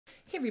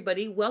Hey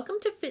everybody, welcome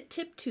to Fit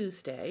Tip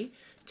Tuesday.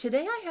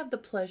 Today I have the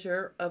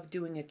pleasure of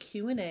doing a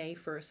Q&A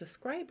for a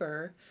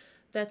subscriber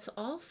that's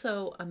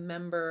also a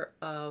member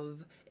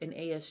of an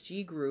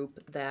ASG group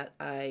that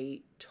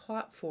I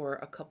taught for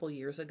a couple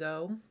years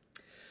ago.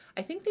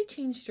 I think they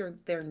changed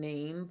their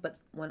name, but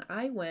when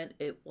I went,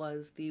 it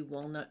was the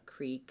Walnut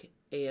Creek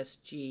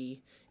ASG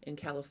in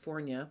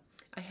California.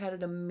 I had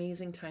an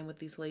amazing time with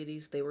these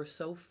ladies. They were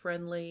so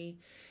friendly,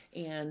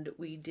 and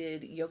we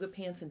did yoga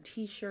pants and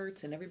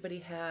t-shirts, and everybody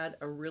had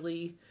a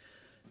really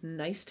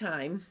nice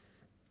time.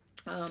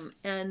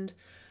 And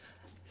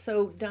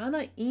so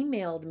Donna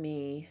emailed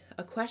me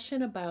a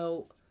question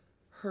about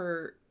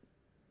her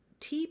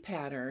T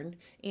pattern,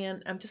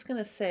 and I'm just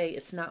going to say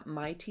it's not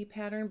my T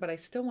pattern, but I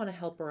still want to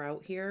help her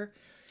out here.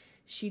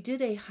 She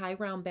did a high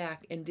round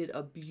back and did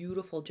a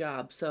beautiful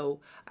job.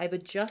 So I've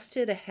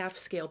adjusted a half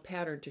scale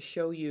pattern to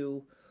show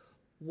you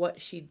what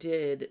she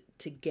did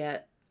to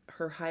get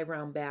her high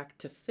round back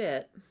to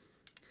fit.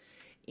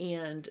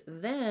 And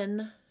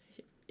then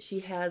she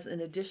has an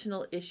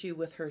additional issue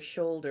with her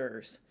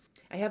shoulders.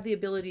 I have the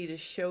ability to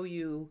show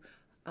you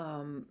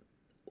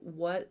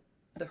what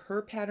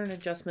her pattern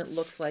adjustment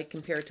looks like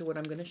compared to what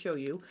I'm going to show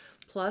you,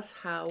 plus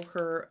how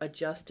her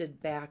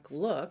adjusted back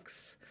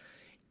looks,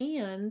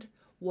 and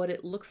what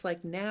it looks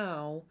like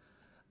now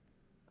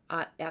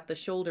at the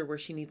shoulder where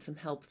she needs some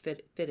help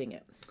fitting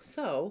it.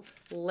 So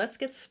let's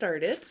get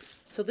started.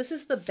 So this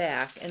is the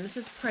back, and this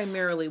is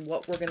primarily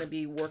what we're going to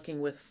be working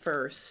with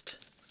first.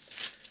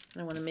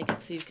 And I want to make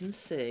it so you can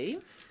see.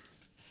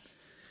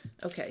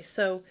 Okay,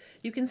 so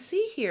you can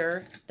see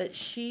here that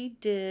she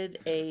did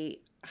a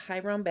high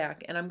round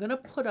back, and I'm going to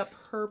put up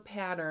her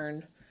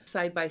pattern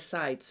side by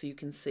side so you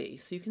can see.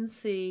 So you can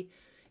see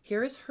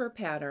here is her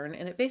pattern,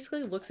 and it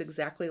basically looks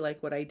exactly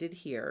like what I did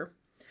here.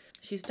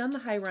 She's done the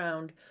high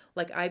round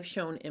like I've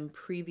shown in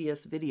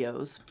previous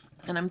videos,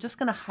 and I'm just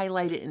going to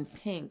highlight it in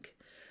pink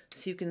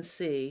so you can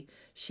see.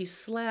 She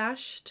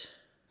slashed,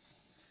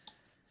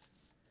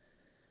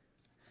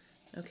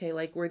 okay,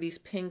 like where these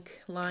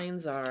pink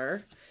lines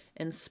are,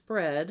 and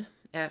spread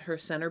at her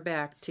center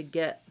back to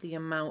get the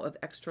amount of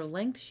extra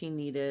length she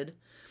needed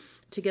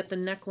to get the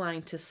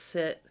neckline to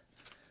sit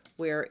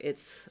where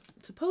it's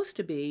supposed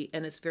to be,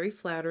 and it's very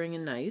flattering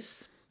and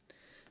nice.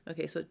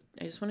 Okay, so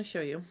I just want to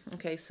show you.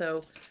 Okay,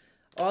 so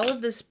all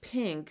of this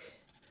pink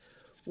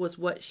was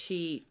what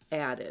she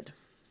added.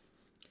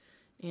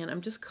 And I'm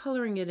just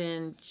coloring it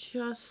in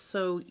just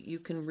so you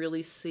can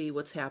really see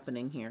what's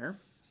happening here.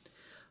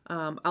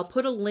 I'll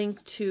put a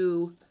link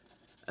to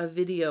a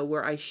video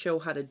where I show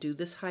how to do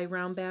this high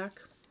round back.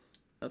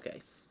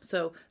 Okay,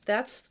 so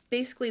that's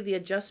basically the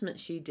adjustment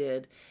she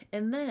did.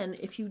 And then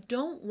if you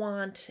don't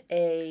want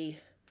a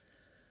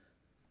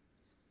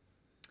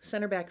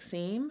center back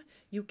seam,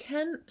 you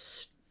can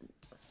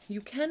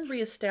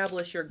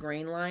reestablish your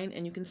grain line,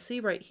 and you can see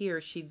right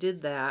here she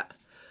did that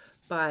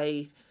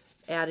by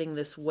adding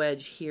this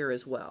wedge here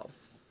as well.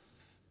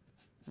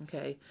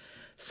 Okay,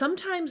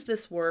 sometimes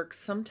this works,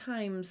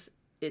 sometimes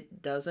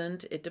it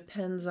doesn't. It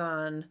depends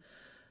on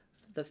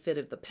the fit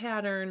of the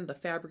pattern, the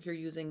fabric you're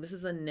using. This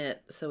is a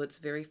knit, so it's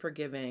very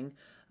forgiving.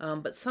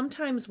 But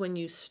sometimes when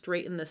you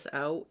straighten this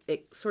out,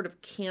 it sort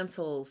of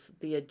cancels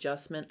the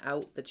adjustment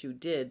out that you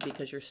did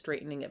because you're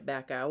straightening it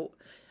back out.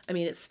 I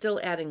mean, it's still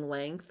adding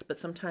length, but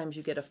sometimes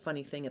you get a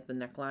funny thing at the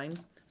neckline.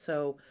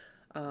 So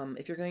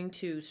if you're going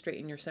to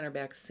straighten your center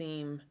back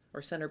seam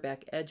or center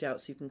back edge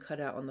out so you can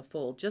cut out on the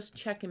fold, just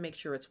check and make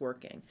sure it's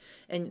working.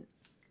 And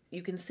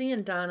you can see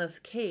in Donna's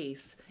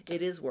case,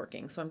 it is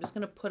working. So I'm just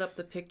going to put up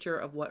the picture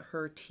of what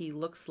her tee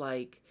looks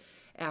like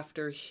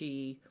after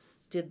she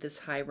did this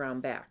high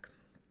round back.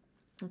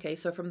 Okay,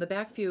 so from the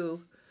back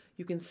view,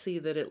 you can see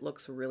that it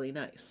looks really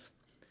nice.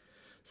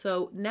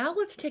 So now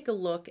let's take a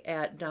look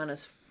at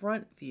Donna's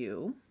front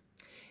view,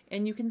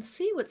 and you can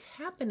see what's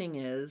happening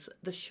is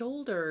the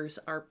shoulders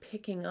are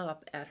picking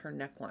up at her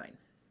neckline.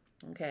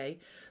 Okay,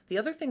 the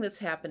other thing that's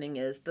happening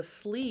is the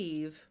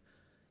sleeve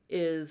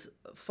is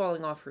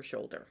falling off her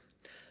shoulder.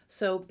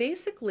 So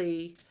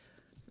basically,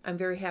 I'm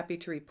very happy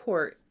to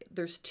report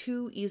there's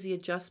two easy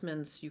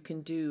adjustments you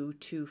can do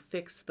to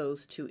fix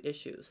those two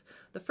issues.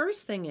 The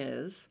first thing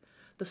is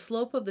the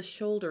slope of the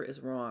shoulder is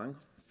wrong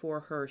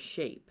for her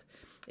shape.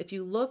 If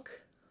you look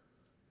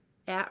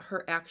at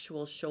her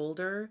actual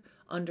shoulder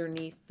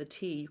underneath the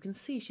tee, you can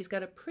see she's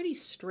got a pretty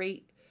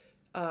straight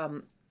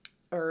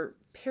or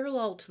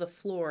parallel to the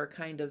floor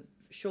kind of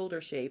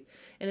shoulder shape,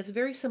 and it's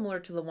very similar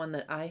to the one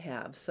that I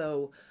have.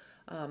 So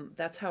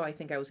that's how I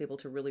think I was able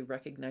to really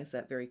recognize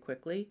that very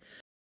quickly.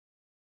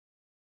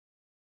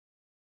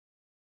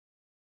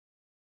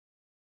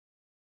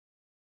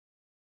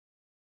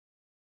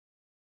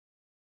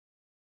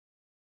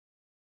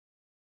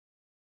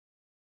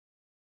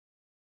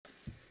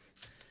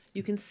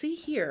 You can see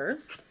here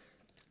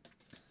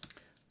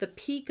the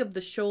peak of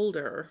the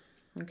shoulder,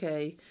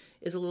 okay,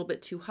 is a little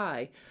bit too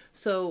high.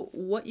 So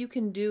what you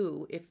can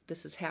do if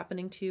this is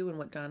happening to you, and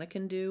what Donna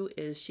can do,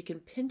 is she can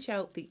pinch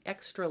out the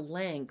extra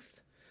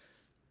length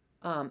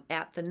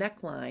at the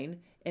neckline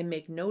and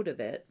make note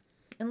of it.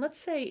 And let's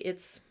say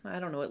it's, I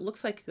don't know, it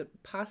looks like it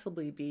could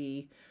possibly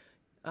be,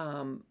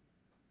 I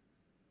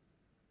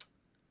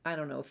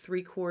don't know,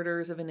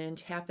 3/4 of an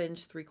inch, 1/2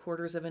 inch,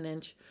 3/4 of an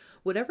inch,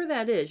 whatever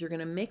that is. You're going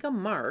to make a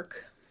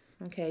mark,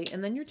 okay,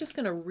 and then you're just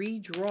going to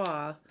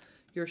redraw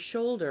your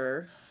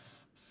shoulder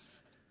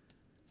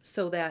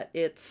so that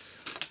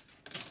it's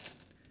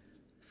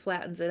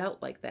flattens it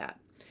out like that.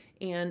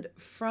 And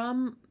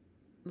from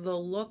the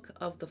look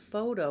of the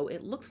photo,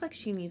 it looks like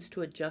she needs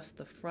to adjust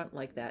the front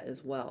like that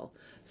as well.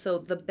 So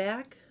the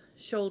back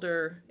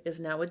shoulder is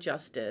now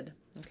adjusted,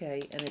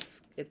 okay, and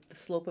the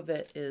slope of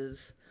it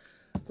is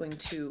going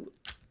to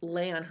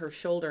lay on her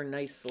shoulder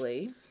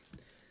nicely.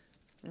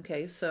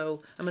 Okay,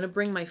 so I'm going to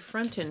bring my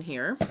front in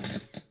here.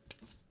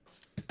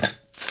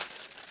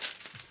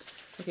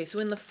 Okay, so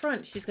in the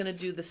front, she's going to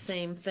do the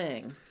same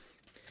thing.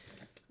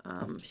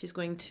 She's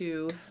going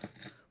to,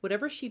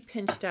 whatever she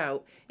pinched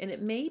out, and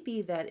it may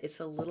be that it's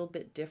a little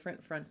bit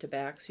different front to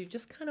back, so you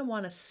just kind of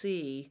want to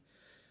see.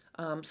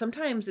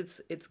 Sometimes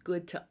it's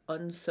good to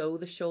unsew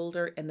the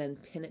shoulder and then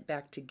pin it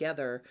back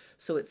together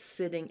so it's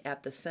sitting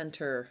at the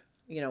center,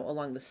 you know,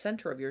 along the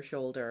center of your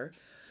shoulder.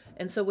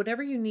 And so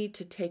whatever you need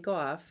to take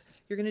off,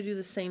 you're going to do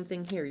the same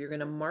thing here. You're going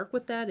to mark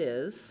what that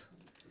is,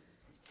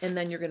 and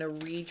then you're going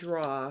to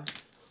redraw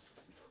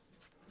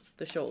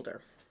the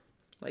shoulder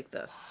like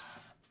this.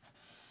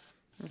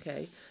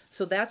 Okay,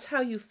 so that's how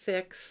you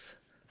fix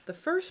the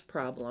first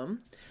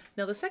problem.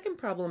 Now the second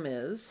problem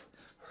is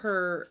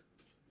her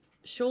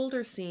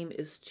shoulder seam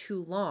is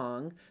too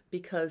long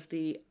because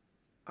the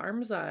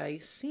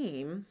armscye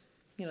seam,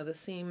 you know, the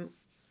seam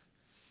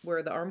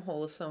where the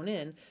armhole is sewn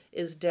in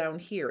is down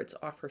here. It's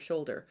off her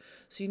shoulder.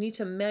 So you need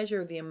to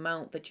measure the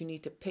amount that you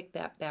need to pick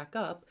that back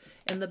up.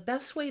 And the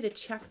best way to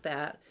check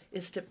that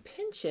is to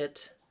pinch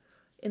it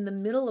in the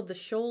middle of the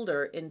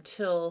shoulder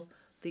until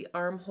the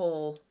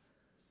armhole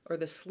or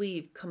the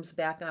sleeve comes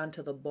back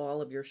onto the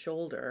ball of your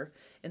shoulder.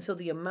 And so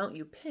the amount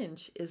you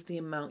pinch is the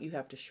amount you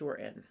have to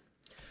shorten.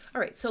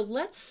 All right, so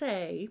let's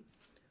say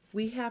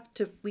we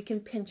can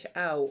pinch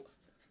out,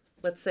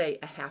 let's say,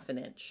 1/2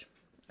 inch.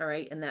 All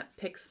right, and that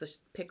picks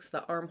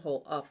the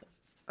armhole up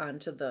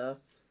onto the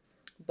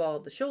ball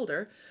of the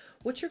shoulder.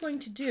 What you're going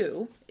to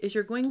do is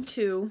you're going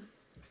to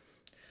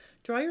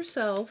draw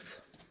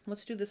yourself,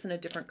 let's do this in a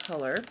different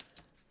color.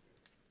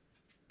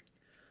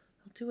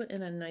 I'll do it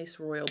in a nice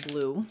royal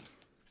blue.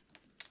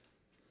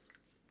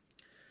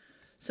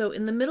 So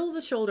in the middle of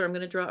the shoulder, I'm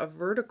going to draw a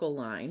vertical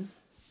line,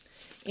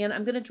 and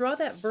I'm going to draw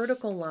that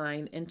vertical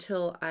line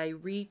until I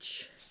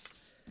reach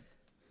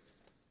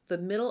the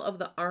middle of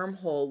the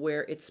armhole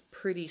where it's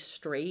pretty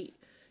straight.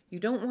 You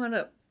don't want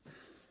to,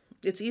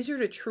 it's easier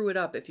to true it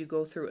up if you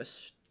go through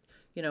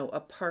a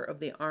part of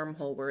the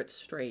armhole where it's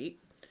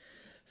straight.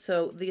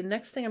 So the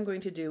next thing I'm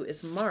going to do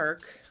is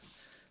mark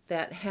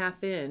that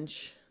 1/2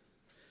 inch,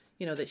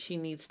 you know, that she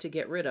needs to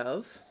get rid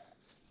of,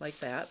 like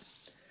that.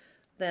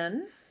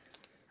 Then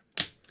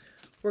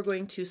we're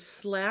going to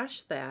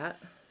slash that.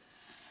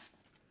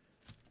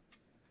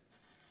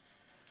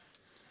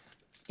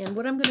 And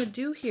what I'm going to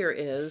do here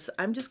is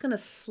I'm just going to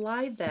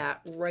slide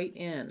that right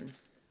in,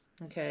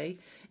 okay?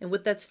 And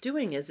what that's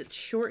doing is it's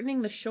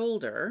shortening the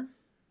shoulder.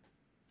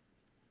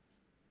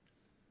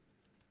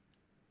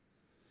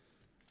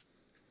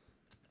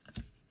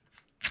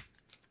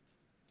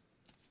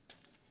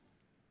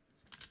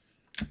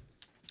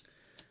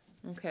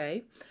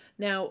 Okay,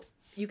 now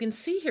you can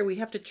see here we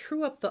have to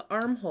true up the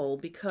armhole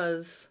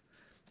because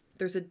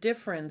there's a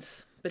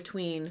difference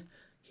between,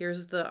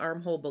 here's the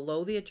armhole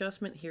below the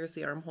adjustment, here's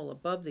the armhole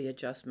above the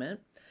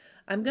adjustment.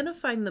 I'm going to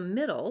find the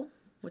middle,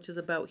 which is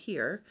about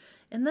here,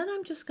 and then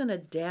I'm just going to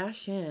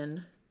dash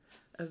in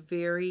a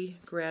very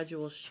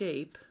gradual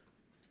shape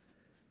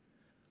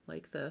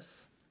like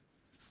this,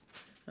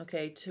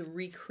 okay, to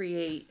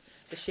recreate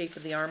the shape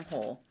of the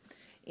armhole.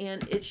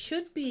 And it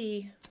should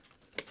be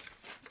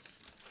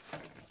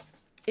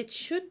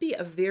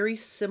a very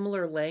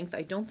similar length.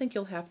 I don't think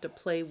you'll have to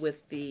play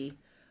with the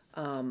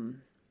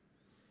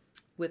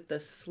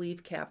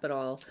sleeve cap at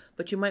all,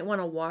 but you might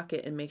want to walk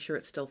it and make sure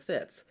it still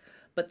fits.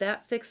 But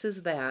that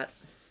fixes that.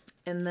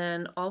 And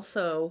then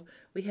also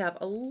we have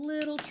a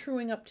little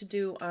truing up to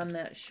do on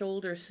that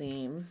shoulder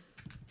seam.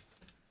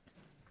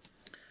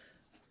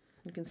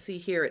 You can see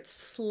here it's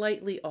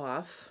slightly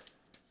off.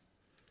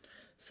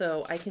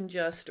 So I can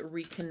just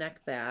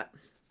reconnect that.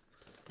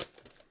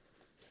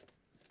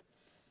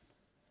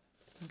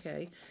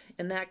 Okay,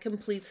 and that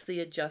completes the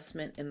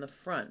adjustment in the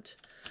front.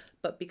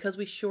 But because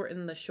we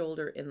shorten the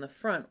shoulder in the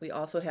front, we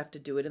also have to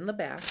do it in the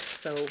back.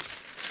 So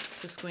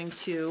just going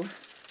to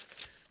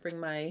bring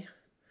my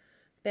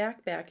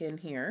back in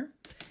here,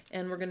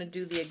 and we're going to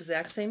do the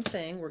exact same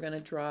thing. We're going to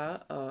draw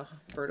a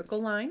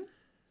vertical line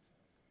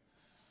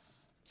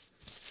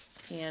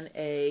and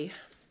a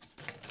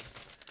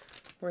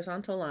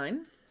horizontal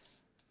line.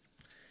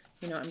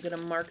 You know, I'm going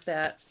to mark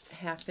that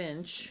 1/2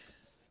 inch.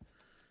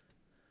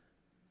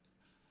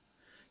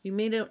 You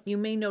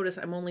may notice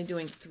I'm only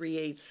doing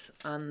 3/8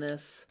 on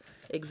this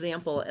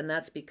example, and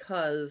that's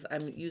because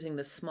I'm using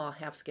this small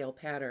half scale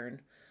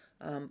pattern.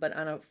 But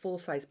on a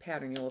full-size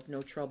pattern, you'll have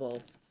no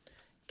trouble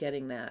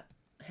getting that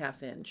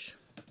 1/2 inch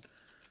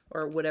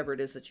or whatever it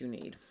is that you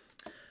need.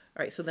 All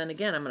right, so then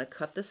again, I'm going to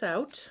cut this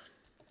out.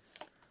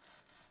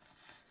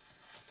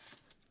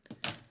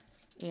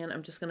 And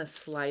I'm just going to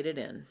slide it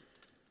in.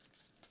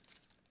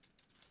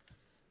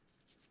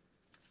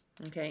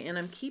 Okay, and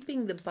I'm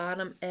keeping the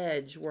bottom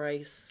edge where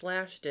I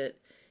slashed it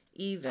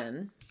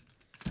even.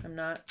 I'm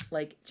not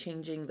like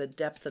changing the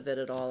depth of it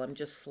at all. I'm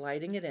just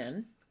sliding it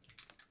in.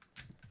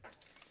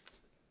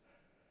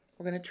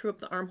 We're going to true up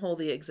the armhole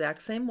the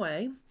exact same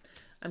way.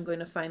 I'm going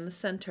to find the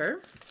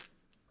center.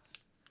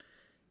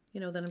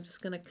 Then I'm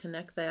just going to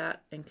connect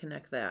that and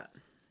connect that.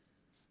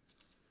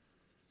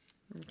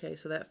 Okay,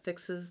 so that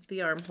fixes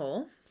the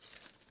armhole.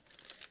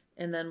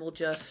 And then we'll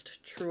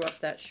just true up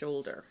that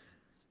shoulder.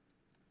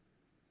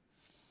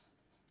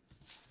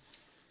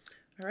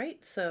 All right,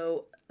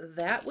 so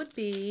that would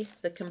be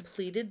the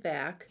completed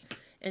back.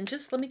 And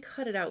just let me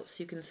cut it out so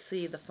you can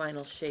see the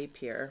final shape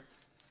here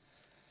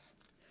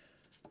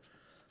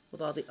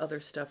with all the other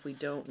stuff we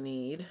don't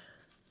need.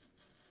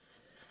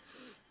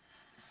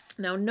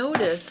 Now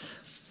notice,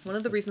 one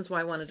of the reasons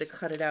why I wanted to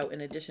cut it out in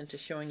addition to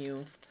showing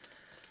you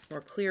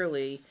more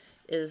clearly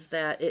is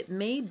that it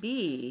may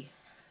be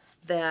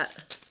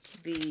that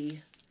the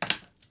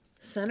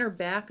center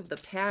back of the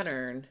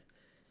pattern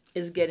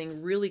is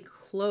getting really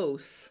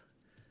close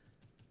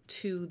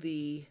to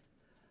the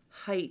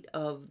height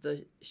of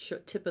the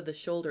tip of the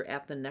shoulder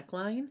at the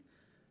neckline,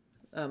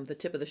 the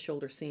tip of the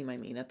shoulder seam, I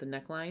mean, at the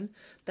neckline.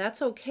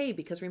 That's okay,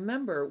 because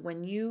remember,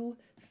 when you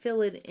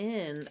fill it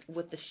in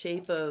with the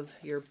shape of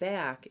your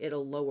back,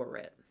 it'll lower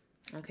it.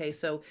 Okay,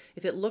 so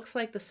if it looks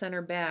like the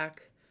center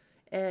back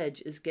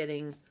edge is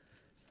getting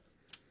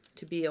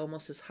to be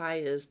almost as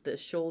high as the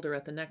shoulder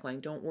at the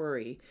neckline, don't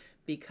worry,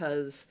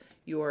 because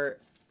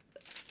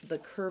the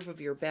curve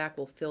of your back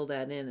will fill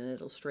that in and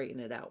it'll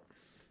straighten it out.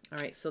 All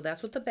right, so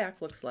that's what the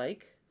back looks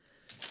like.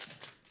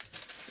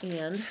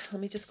 And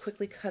let me just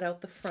quickly cut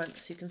out the front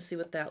so you can see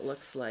what that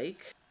looks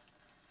like.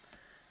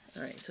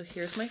 All right, so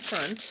here's my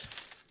front.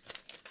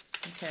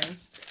 Okay,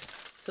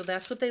 so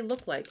that's what they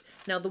look like.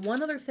 Now, the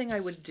one other thing I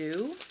would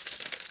do,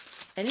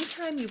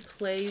 anytime you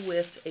play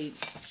with a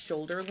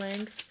shoulder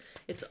length,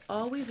 it's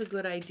always a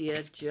good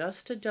idea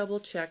just to double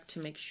check to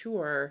make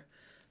sure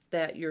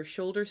that your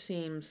shoulder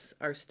seams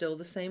are still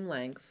the same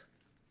length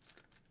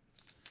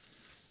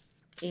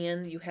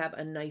and you have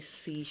a nice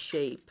C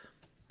shape.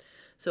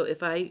 So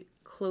if I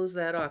close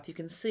that off, you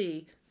can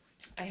see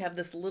I have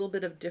this little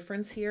bit of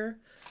difference here.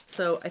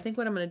 So I think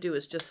what I'm going to do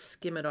is just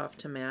skim it off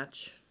to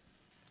match.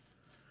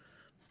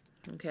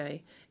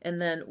 Okay, and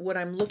then what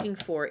I'm looking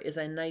for is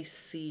a nice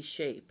C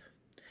shape.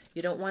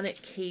 You don't want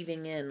it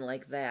caving in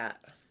like that.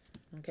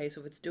 Okay,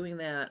 so if it's doing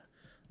that,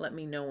 let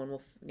me know and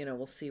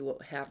we'll see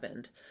what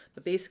happened.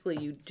 But basically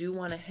you do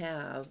want to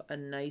have a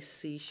nice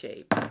C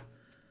shape.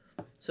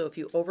 So if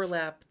you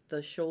overlap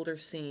the shoulder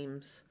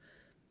seams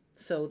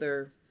so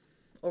they're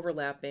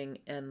overlapping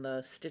and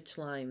the stitch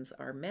lines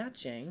are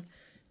matching,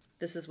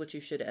 this is what you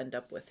should end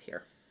up with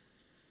here.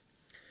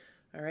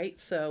 All right,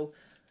 so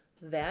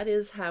that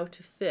is how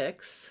to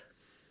fix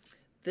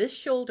this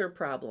shoulder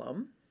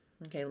problem.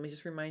 Okay, let me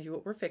just remind you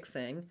what we're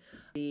fixing.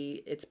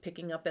 It's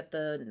picking up at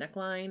the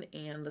neckline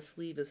and the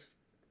sleeve is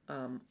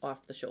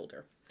off the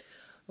shoulder.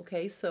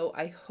 Okay, so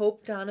I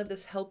hope, Donna,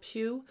 this helps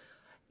you.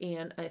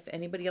 And if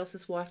anybody else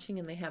is watching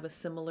and they have a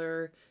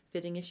similar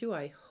fitting issue,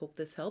 I hope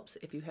this helps.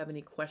 If you have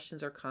any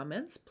questions or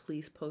comments,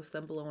 please post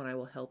them below and I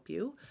will help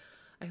you.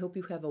 I hope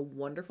you have a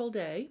wonderful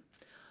day.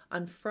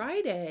 On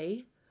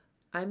Friday,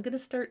 I'm going to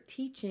start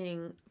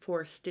teaching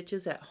for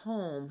stitches at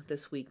home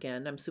this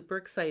weekend. I'm super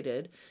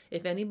excited.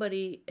 If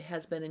anybody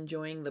has been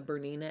enjoying the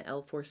Bernina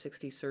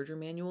L460 Serger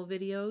Manual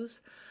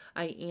videos,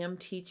 I am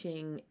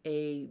teaching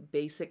a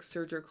basic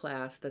serger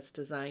class that's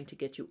designed to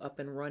get you up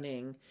and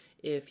running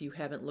if you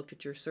haven't looked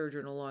at your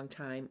serger in a long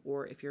time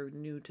or if you're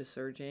new to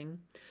serging.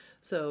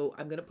 So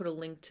I'm going to put a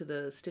link to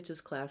the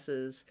stitches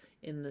classes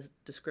in the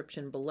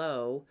description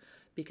below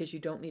because you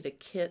don't need a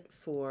kit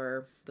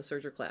for the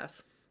serger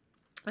class.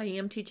 I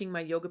am teaching my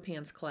yoga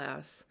pants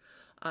class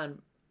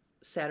on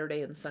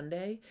Saturday and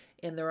Sunday,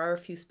 and there are a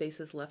few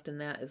spaces left in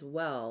that as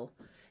well.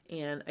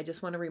 And I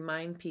just want to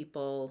remind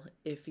people,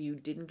 if you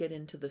didn't get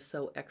into the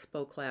Sew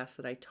Expo class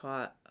that I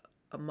taught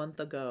a month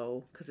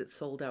ago because it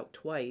sold out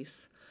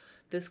twice,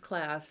 this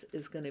class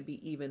is going to be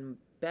even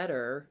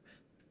better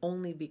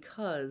only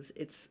because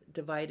it's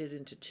divided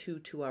into two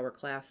 2-hour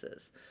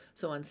classes.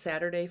 So on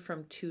Saturday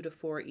from 2 to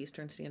 4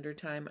 Eastern Standard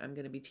Time, I'm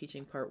going to be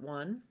teaching part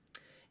 1.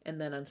 And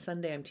then on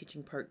Sunday, I'm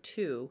teaching part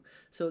 2.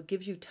 So it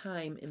gives you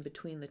time in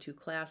between the 2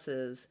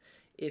 classes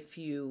if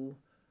you,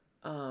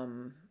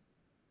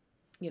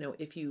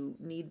 if you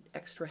need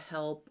extra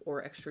help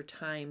or extra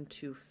time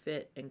to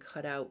fit and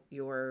cut out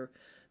your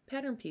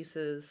pattern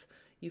pieces,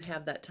 you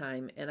have that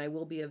time. And I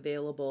will be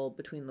available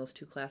between those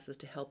 2 classes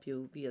to help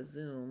you via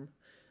Zoom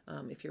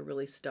if you're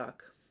really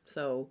stuck.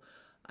 So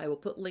I will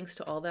put links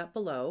to all that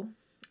below.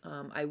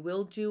 I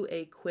will do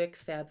a quick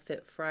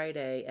FabFit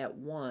Friday at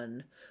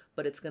 1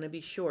 but it's going to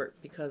be short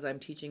because I'm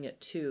teaching it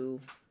to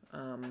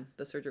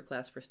the serger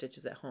class for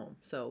Stitches at Home.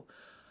 So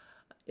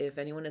if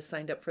anyone has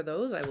signed up for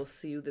those, I will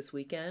see you this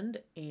weekend,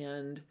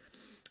 and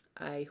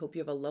I hope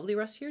you have a lovely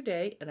rest of your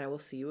day, and I will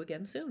see you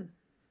again soon.